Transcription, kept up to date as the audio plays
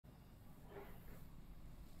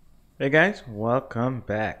Hey guys, welcome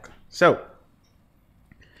back. So,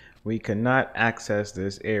 we cannot access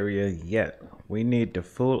this area yet. We need the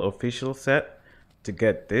full official set to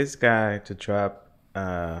get this guy to drop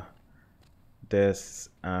this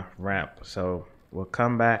ramp. So, we'll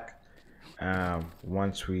come back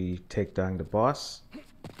once we take down the boss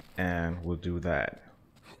and we'll do that.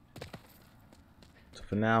 So,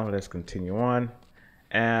 for now, let's continue on.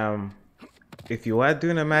 If you are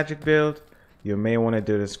doing a magic build, you may want to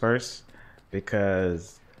do this first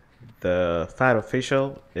because the fight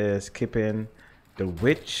official is keeping the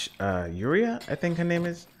witch Yuria, I think her name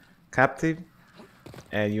is, captive,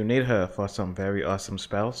 and you need her for some very awesome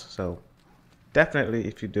spells. So definitely,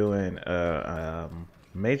 if you're doing a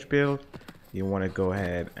mage build, you want to go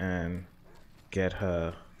ahead and get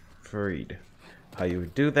her freed. How you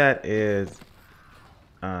do that is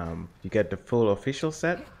you get the full official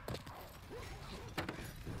set,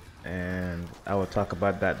 and I will talk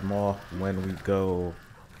about that more when we go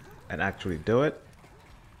and actually do it.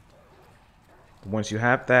 Once you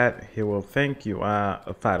have that, he will think you are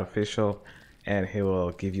a fight official and he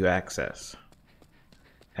will give you access.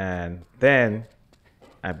 And then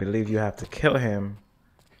I believe you have to kill him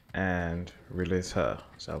and release her.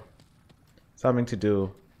 So something to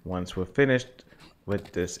do once we're finished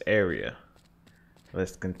with this area.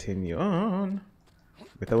 Let's continue on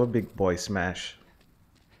with our big boy smash.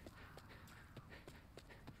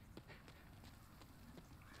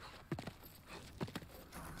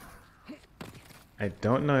 I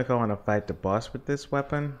don't know if I want to fight the boss with this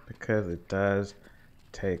weapon because it does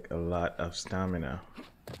take a lot of stamina,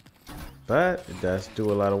 but it does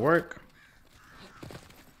do a lot of work.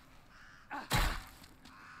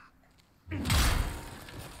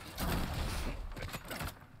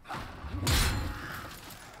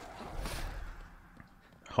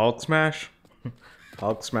 Hulk smash?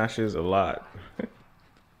 Hulk smashes a lot.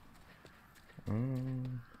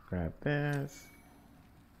 Grab this.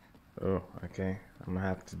 Oh, okay. I'm gonna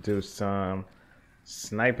have to do some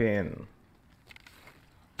sniping.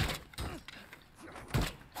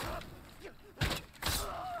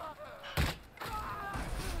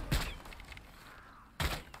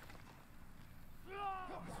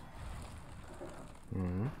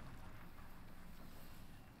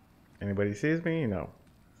 Anybody sees me? No.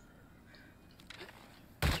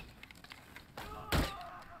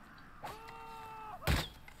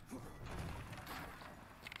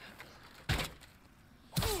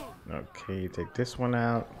 Okay, take this one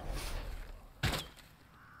out.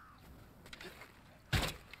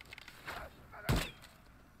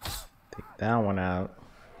 Take that one out.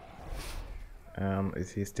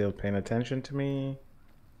 Is he still paying attention to me?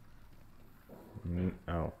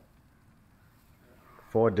 Oh.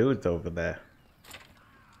 4 dudes over there.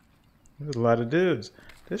 There's a lot of dudes.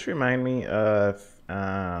 This reminds me of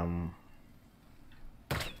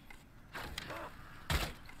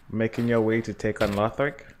making your way to take on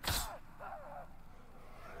Lothric.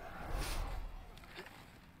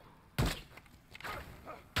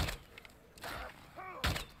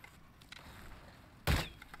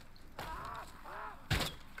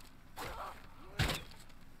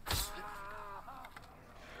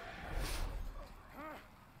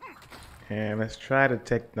 And let's try to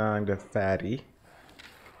take down the fatty.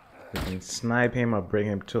 We can snipe him or bring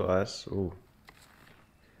him to us. Ooh.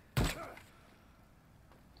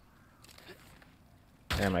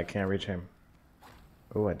 Damn, I can't reach him.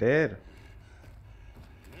 Oh, I did.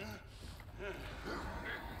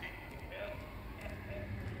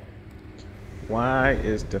 Why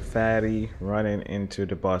is the fatty running into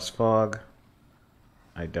the boss fog?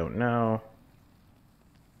 I don't know.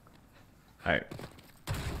 Alright.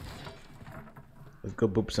 Let's go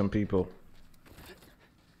boop some people.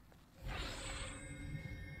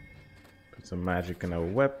 Put some magic in our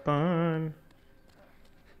weapon.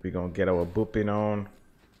 We're gonna get our booping on.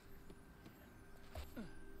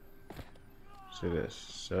 See this.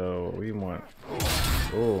 So we want.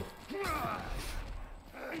 Oh.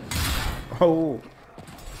 Oh.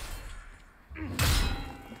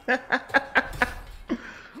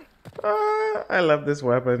 I love this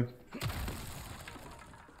weapon.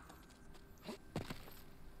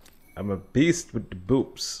 I'm a beast with the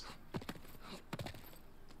boops.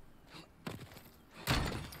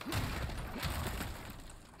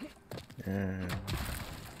 And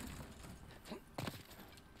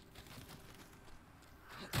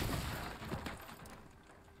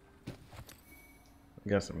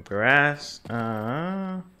got some grass.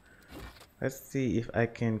 Let's see if I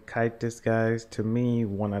can kite this guys to me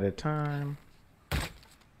one at a time.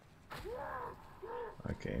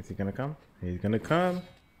 Okay, is he gonna come? He's gonna come.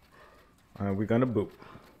 We're gonna boop.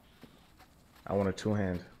 I want a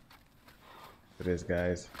 2-hand. for this,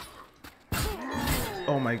 guys.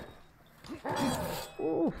 Oh my.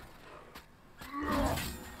 Ooh.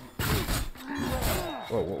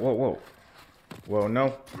 Whoa, whoa, whoa, whoa. Whoa,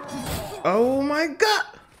 no. Oh my god!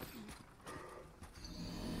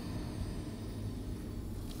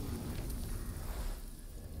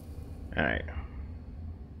 Alright.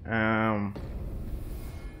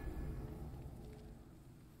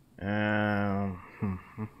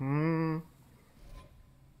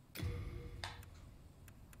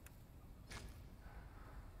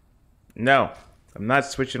 No, I'm not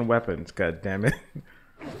switching weapons, god damn it.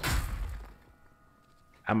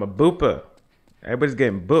 I'm a booper. Everybody's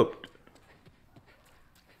getting booped.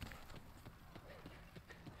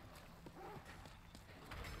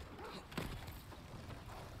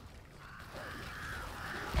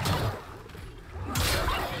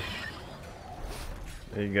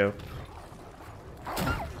 There you go.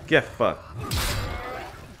 Get fucked.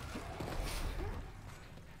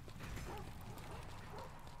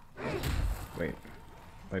 Wait.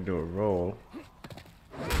 If I do a roll.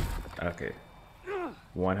 Okay.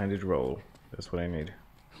 100 roll. That's what I need.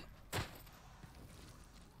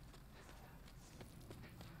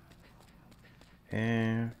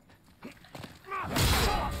 And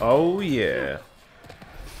oh yeah.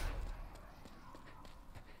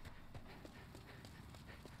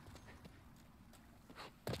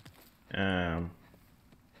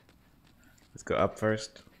 Let's go up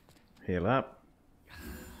first. Heal up.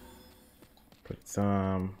 Put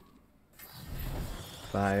some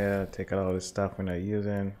fire. Take out all this stuff we're not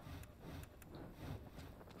using.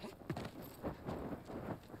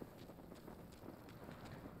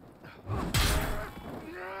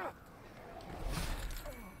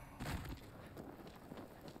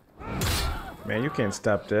 Man, you can't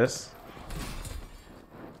stop this.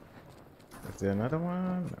 Is there another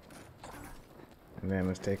one? No. And then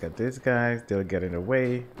let's take out this guy. They'll get in the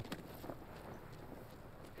way.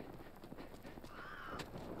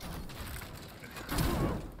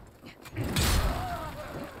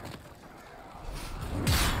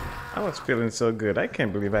 I was feeling so good. I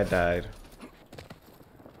can't believe I died.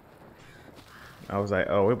 I was like,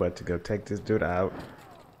 oh, we're about to go take this dude out.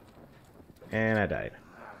 And I died.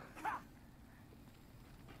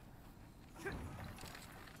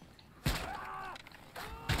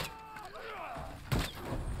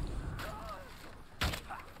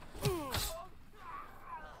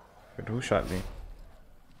 But who shot me?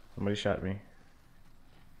 Somebody shot me.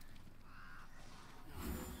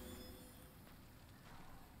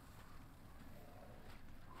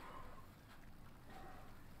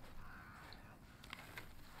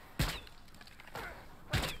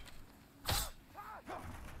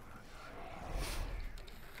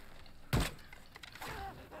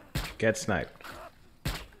 Get sniped.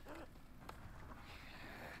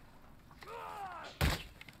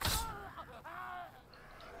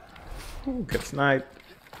 Ooh, get sniped.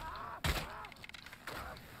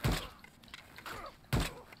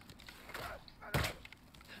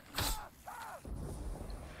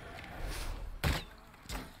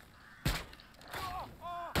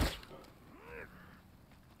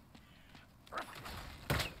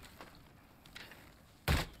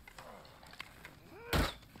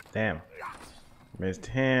 Damn. Missed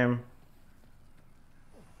him.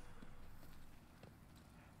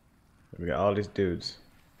 We got all these dudes.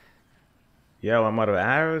 Yo, I'm out of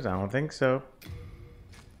arrows? I don't think so.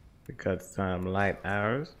 We got some light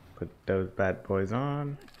arrows. Put those bad boys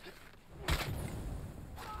on.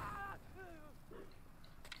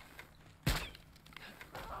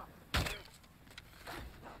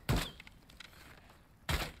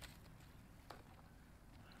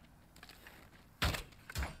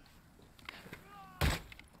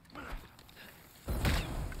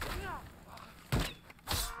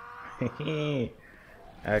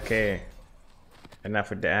 Okay.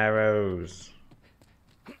 Enough with the arrows.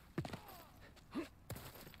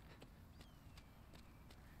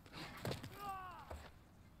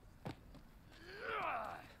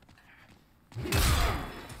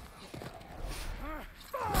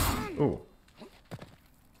 Ooh.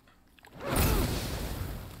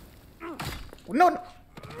 No, no.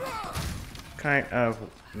 Kind of.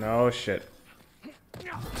 No shit.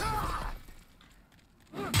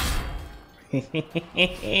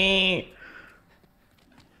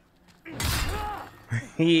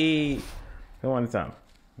 Go on some.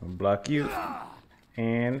 I'll block you.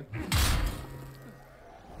 And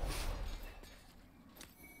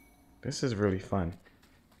this is really fun.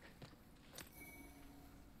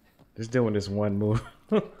 Just doing this one move.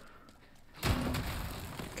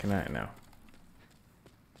 Can I now?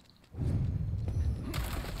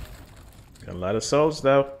 Got a lot of souls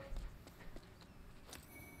though.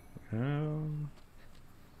 Okay,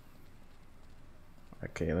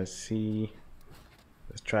 let's see.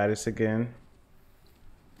 Let's try this again.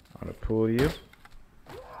 I'm gonna pull you.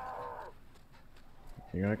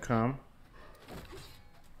 You're gonna come.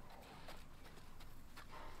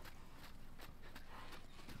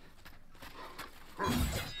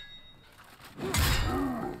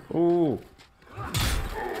 Ooh.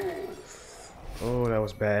 Oh, that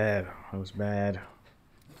was bad. That was bad.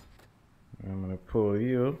 I'm gonna pull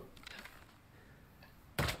you.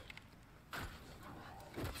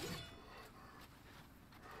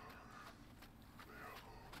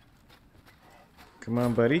 Come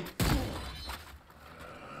on, buddy.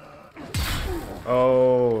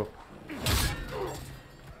 Oh.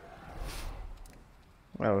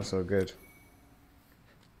 That was so good.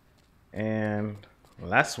 And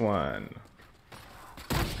last one.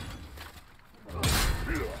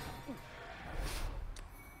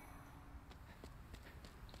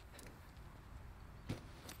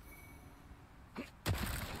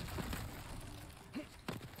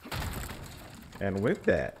 And with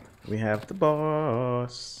that, we have the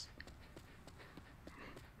boss.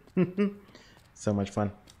 So much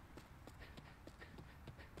fun.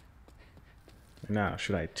 Now,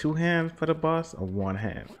 should I 2 hands for the boss or 1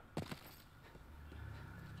 hand?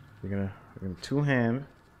 We're gonna 2 hand,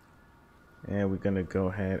 and we're gonna go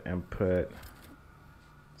ahead and put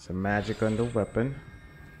some magic on the weapon,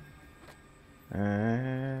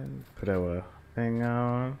 and put our thing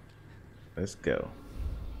on. Let's go.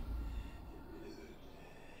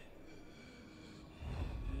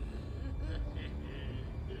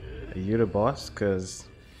 Are you the boss? Cause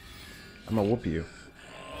I'm gonna whoop you.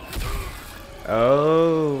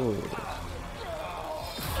 Oh.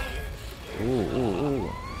 Ooh, ooh, ooh.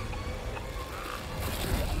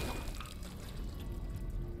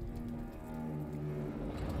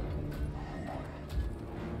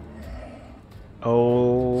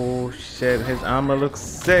 Oh shit, his armor looks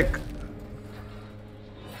sick.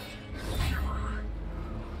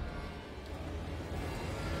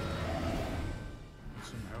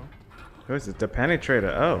 Who is it? The Penetrator.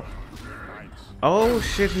 Oh. Oh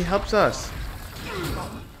shit, he helps us.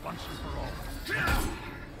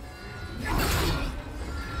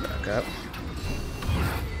 Back up.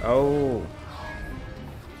 Oh.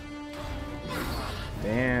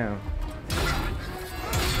 Damn.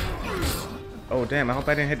 Oh damn, I hope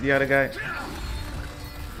I didn't hit the other guy.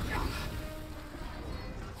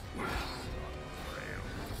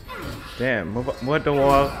 Damn, move up the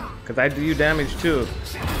wall, cause I do you damage too.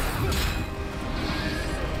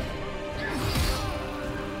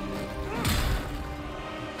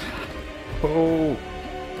 Oh,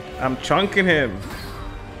 I'm chunking him.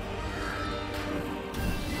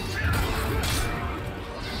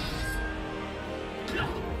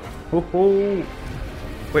 Oh,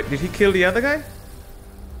 wait, did he kill the other guy?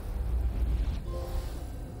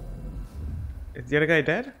 Is the other guy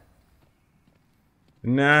dead?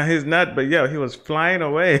 Nah, he's not, but yo, he was flying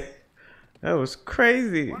away. That was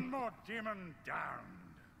crazy. One more demon downed.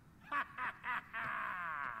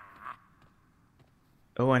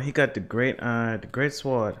 Oh, and he got the great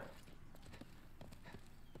sword.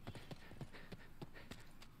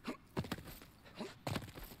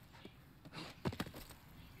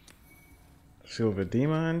 Silver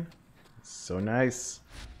demon. So nice.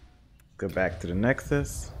 Go back to the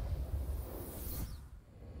Nexus.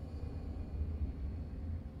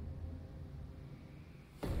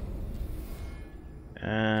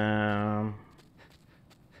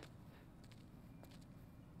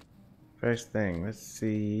 First thing, let's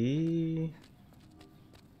see.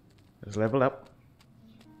 Let's level up.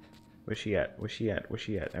 Where's she at? Where's she at? Where's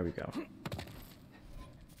she at? There we go.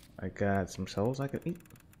 I got some souls I can eat.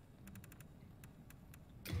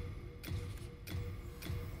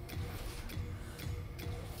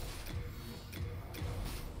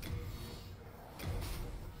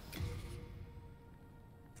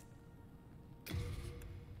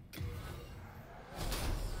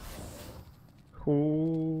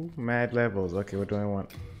 Ooh, mad levels. Okay, what do I want?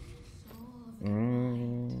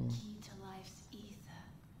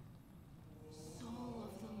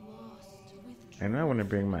 And I want to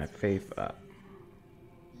bring my faith up.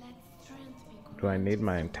 Do I need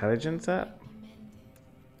my intelligence up?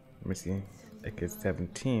 Let me see. It gets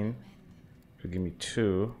 17. So give me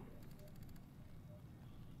 2.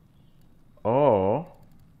 Or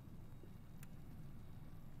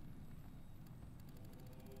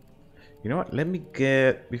you know what? Let me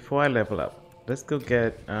get, before I level up, let's go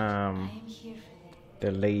get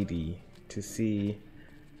the lady to see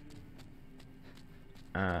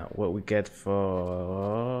what we get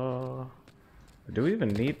for. Do we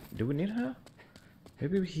need her?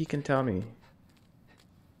 Maybe he can tell me.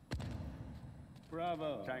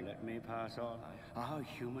 Bravo. Let me pass on. Our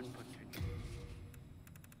human potential.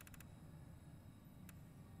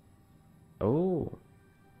 Oh.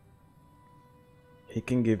 He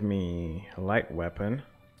can give me a light weapon.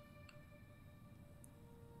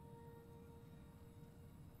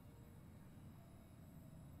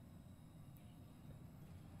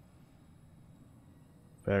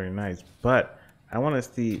 Very nice. But I want to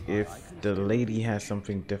see if the lady has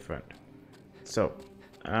something different. So,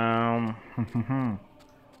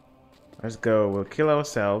 let's go. We'll kill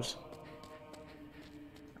ourselves.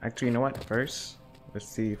 Actually, you know what? First, let's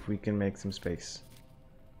see if we can make some space.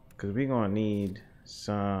 Because we're going to need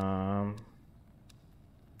some...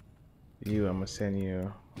 You, I'm going to send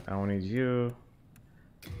you. I don't need you.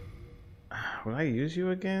 Will I use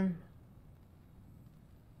you again?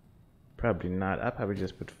 Probably not. I'll probably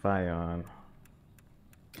just put fire on.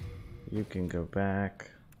 You can go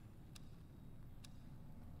back.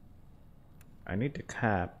 I need the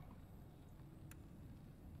cap.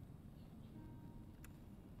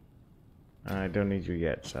 I don't need you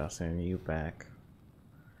yet, so I'll send you back.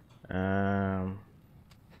 Thou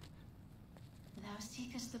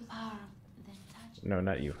seekest the power, then touch. No,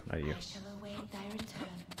 not you, not you. I shall await thy return.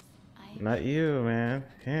 Not you, man.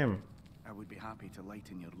 Him. I would be happy to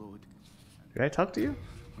lighten your load. Did I talk to you?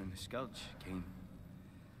 When the scourge came,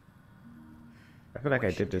 I feel like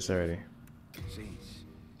I did this already. saints,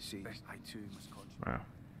 say I too must contribute.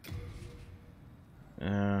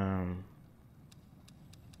 Wow.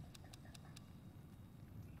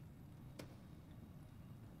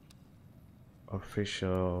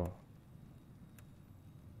 Official.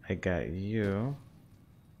 I got you.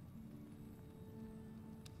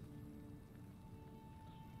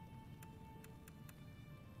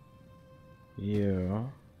 You.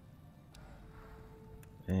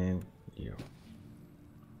 And you.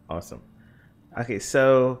 Awesome. Okay,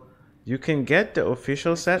 so you can get the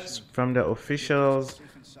official sets from the officials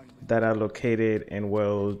that are located in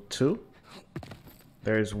World 2.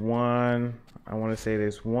 There's one, I want to say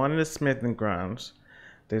there's one in the smithing grounds.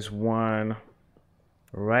 There's one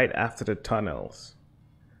right after the tunnels.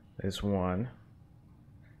 There's one.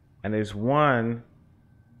 And there's one,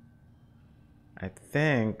 I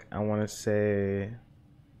think, I want to say,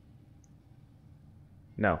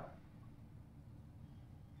 no.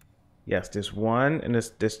 Yes, there's one, and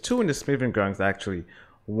there's two in the smithing grounds actually.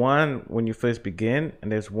 One when you first begin,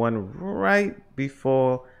 and there's one right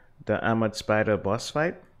before the armored spider boss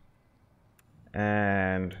fight.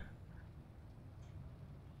 And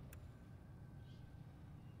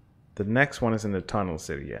the next one is in the tunnel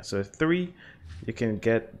city, yeah. So there's three. You can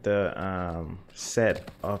get the set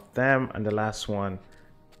of them, and the last one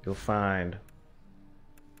you'll find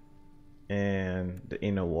in the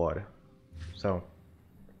inner ward. So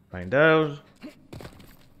find those. You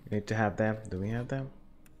need to have them. Do we have them?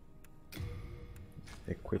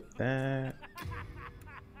 Equip that.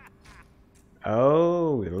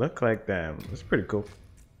 Oh, we look like them. That's pretty cool.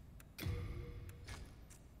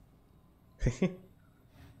 We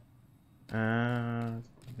want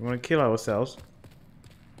to kill ourselves.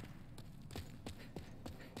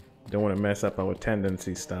 Don't want to mess up our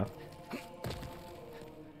tendency stuff.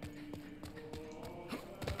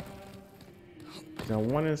 I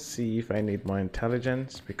want to see if I need more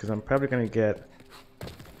intelligence, because I'm probably going to get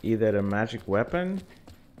either the magic weapon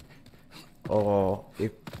or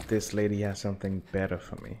if this lady has something better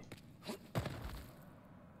for me.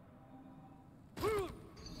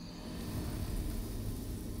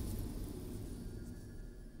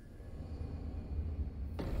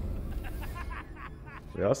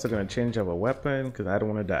 We're also going to change our weapon because I don't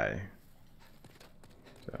want to die.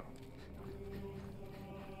 So.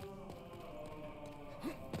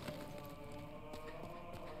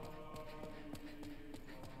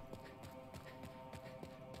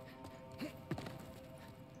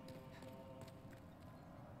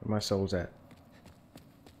 Where my soul's at?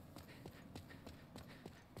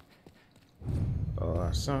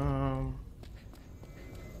 Awesome.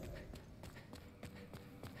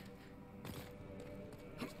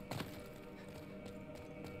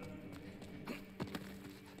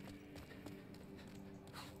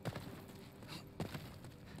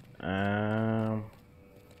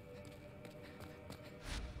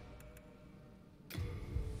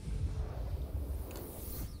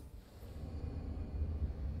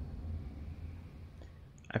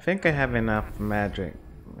 I think I have enough magic.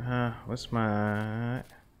 What's my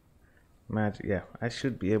magic? Yeah, I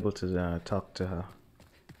should be able to talk to her.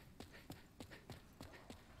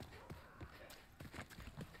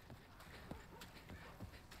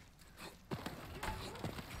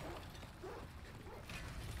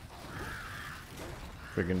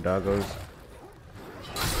 Friggin' doggos.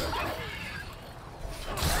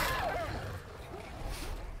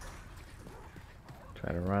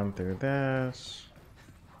 Try to run through this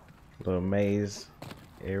little maze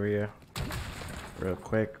area real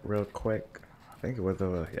quick, real quick. I think it was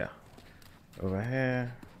over, yeah, over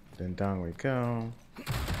here. Then down we go.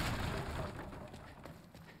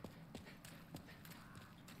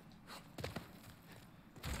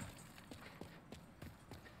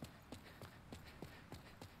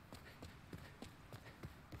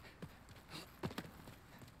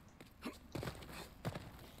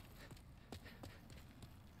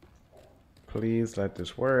 Please let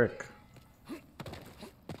this work.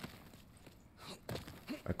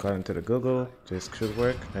 According to the Google, this should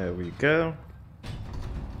work. There we go.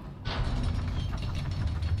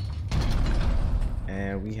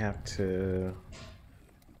 And we have to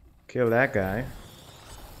kill that guy.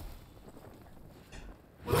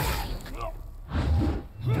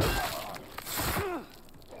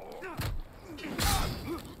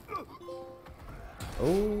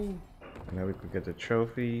 Oh, now we could get the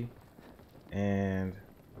trophy. And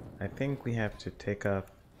I think we have to take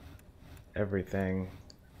off everything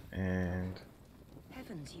and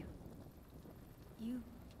Heavens, you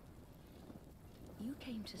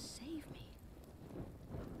came to save me.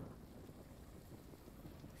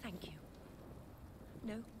 Thank you.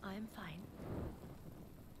 No, I am fine.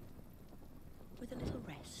 With a little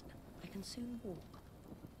rest, I can soon walk.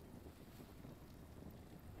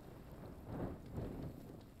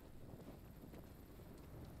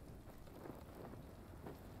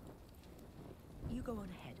 You go on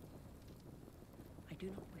ahead. I do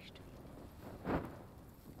not wish to.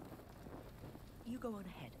 You go on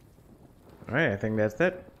ahead. alright, I think that's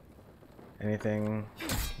it. Anything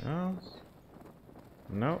else?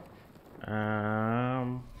 Nope.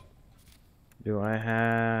 Do I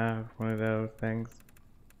have one of those things?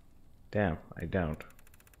 Damn, I don't.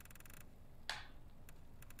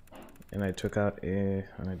 And I took out and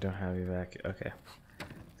I don't have evac. Okay.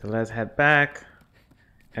 So let's head back.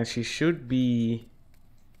 And she should be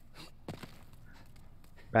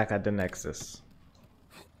back at the Nexus.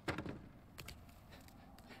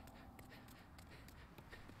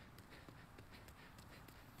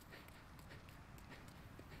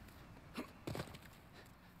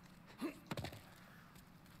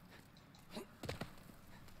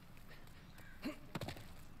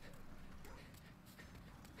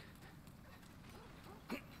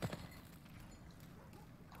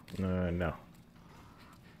 No.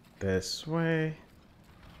 This way.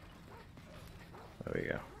 There we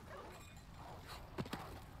go.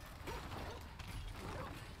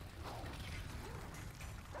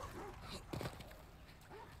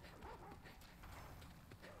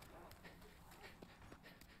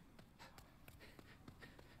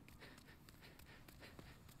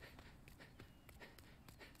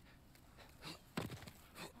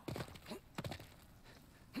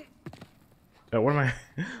 Oh,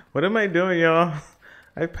 what am I doing, y'all?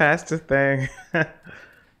 I passed the thing.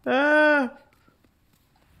 Ah!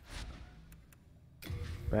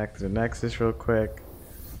 Back to the Nexus real quick.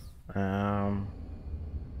 Oh,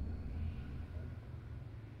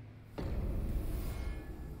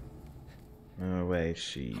 wait,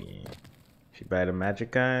 she by the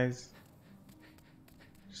magic guys.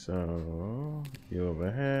 So you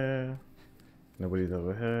over here. Nobody's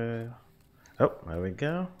over here. Oh, there we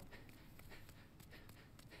go.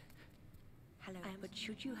 Hello, but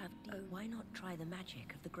should you have... why not try the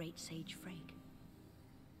magic of the great sage Freg?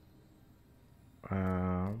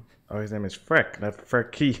 Oh, his name is Freck, not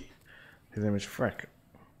Frecky. His name is Freck.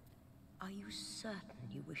 Are you certain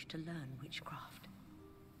you wish to learn witchcraft?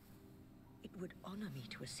 It would honor me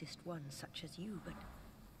to assist one such as you, but...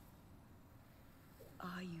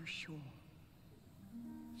 are you sure?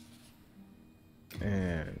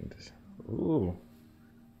 And... ooh.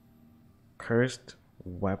 Cursed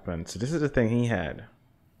weapon. So this is the thing he had.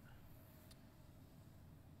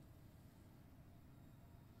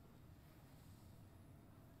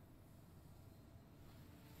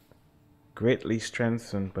 Greatly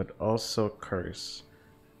strengthened, but also curse.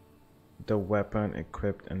 The weapon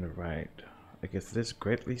equipped in the right. I guess this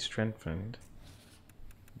greatly strengthened.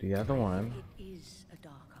 The other one. It is a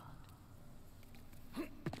dark art.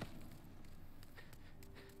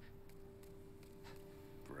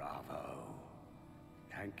 Bravo.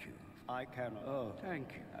 Thank you. I cannot. Oh,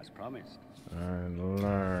 thank you, as promised. And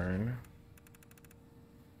learn.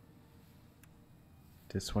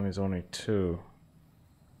 This one is only 2.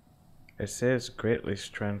 It says greatly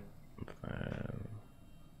strengthened.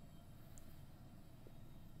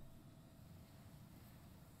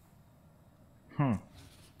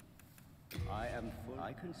 I am am full.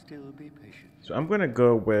 I can still be patient. So I'm gonna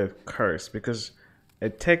go with curse because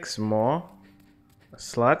it takes more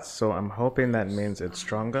slots, so I'm hoping that means it's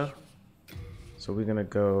stronger. So we're gonna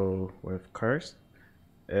go with curse.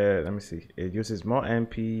 Let me see. It uses more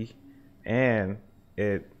MP and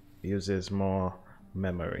it uses more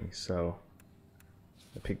memory. So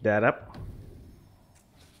I pick that up.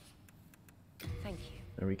 Thank you.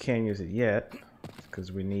 And we can't use it yet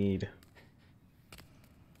because we need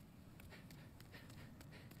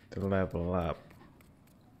to level up.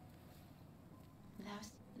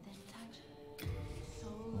 Last, then touch.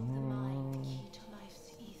 Soul of the mind, key to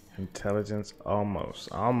life's ether. Intelligence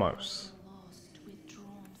almost. Lost,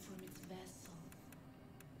 withdrawn from its vessel.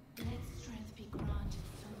 Let strength be granted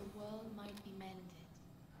so the world might be mended.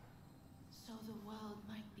 So the world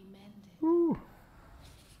might be mended. Woo.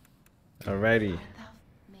 Alrighty. Art thou,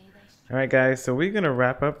 may thy Alright guys, so we're gonna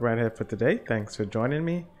wrap up right here for today. Thanks for joining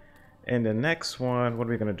me. In the next one, what are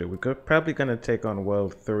we gonna do? We're probably gonna take on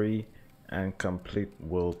World 3 and complete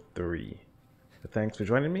World 3. So thanks for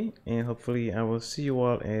joining me, and hopefully I will see you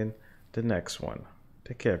all in the next one.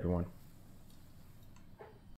 Take care, everyone.